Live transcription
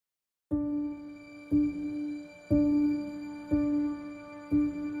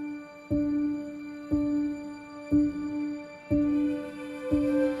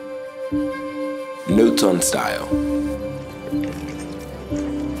Notes on style.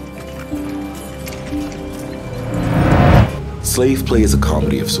 Slave play is a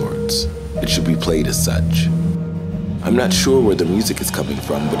comedy of sorts. It should be played as such. I'm not sure where the music is coming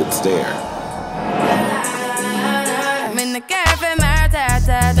from, but it's there.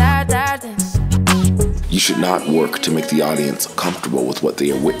 You should not work to make the audience comfortable with what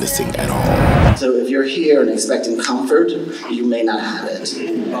they are witnessing at all. So if you're here and expecting comfort, you may not have it.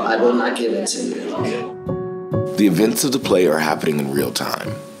 I will not give it to you. The events of the play are happening in real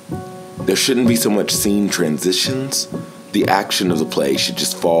time. There shouldn't be so much scene transitions. The action of the play should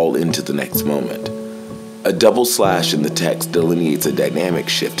just fall into the next moment. A double slash in the text delineates a dynamic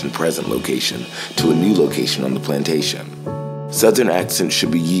shift in present location to a new location on the plantation. Southern accents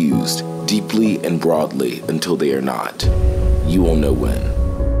should be used deeply and broadly until they are not. You will know when.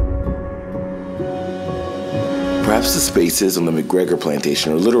 Perhaps the spaces on the McGregor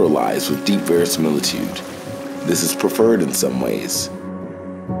plantation are literalized with deep verisimilitude. This is preferred in some ways.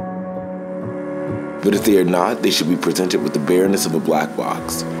 But if they are not, they should be presented with the bareness of a black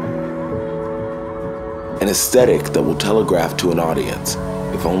box. An aesthetic that will telegraph to an audience,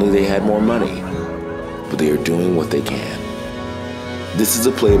 if only they had more money. But they are doing what they can. This is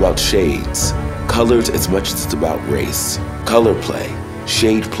a play about shades, colors as much as it's about race. Color play,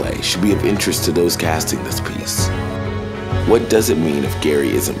 shade play should be of interest to those casting this piece. What does it mean if Gary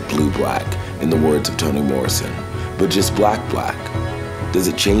isn't blue-black, in the words of Toni Morrison, but just black-black? Does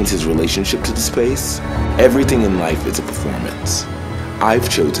it change his relationship to the space? Everything in life is a performance. I've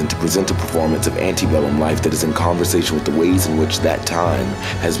chosen to present a performance of antebellum life that is in conversation with the ways in which that time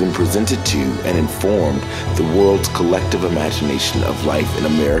has been presented to and informed the world's collective imagination of life in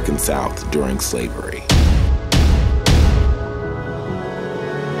American South during slavery.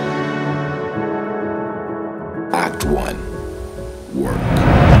 Act 1.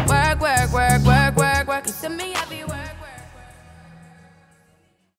 Work. Work, work, work, work.